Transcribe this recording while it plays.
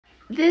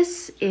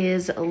This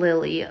is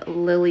Lily.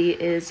 Lily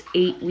is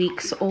 8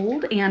 weeks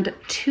old and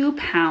 2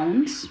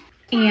 pounds,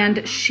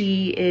 and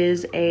she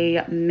is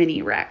a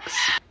mini Rex.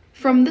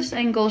 From this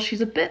angle,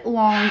 she's a bit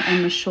long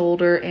in the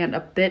shoulder and a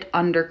bit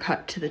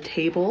undercut to the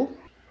table,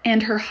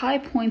 and her high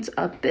point's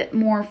a bit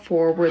more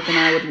forward than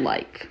I would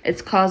like.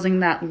 It's causing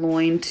that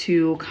loin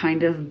to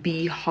kind of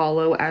be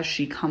hollow as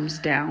she comes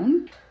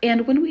down.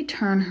 And when we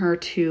turn her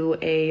to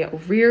a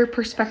rear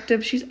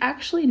perspective, she's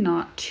actually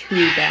not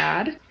too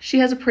bad. She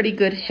has a pretty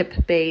good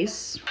hip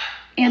base,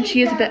 and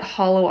she is a bit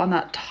hollow on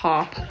that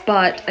top,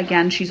 but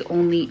again, she's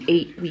only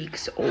 8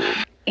 weeks old.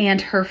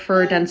 And her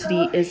fur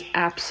density is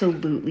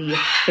absolutely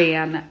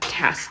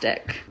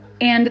fantastic.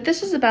 And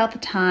this is about the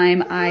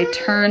time I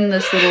turn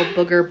this little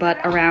booger butt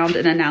around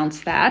and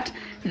announce that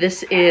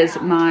this is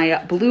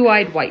my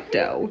blue-eyed white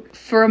doe.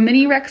 For a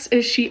mini Rex,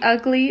 is she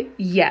ugly?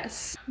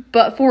 Yes.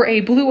 But for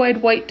a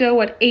blue-eyed white doe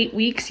at 8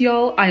 weeks,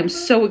 y'all, I am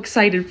so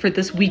excited for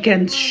this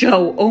weekend's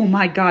show. Oh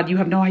my God, you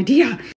have no idea.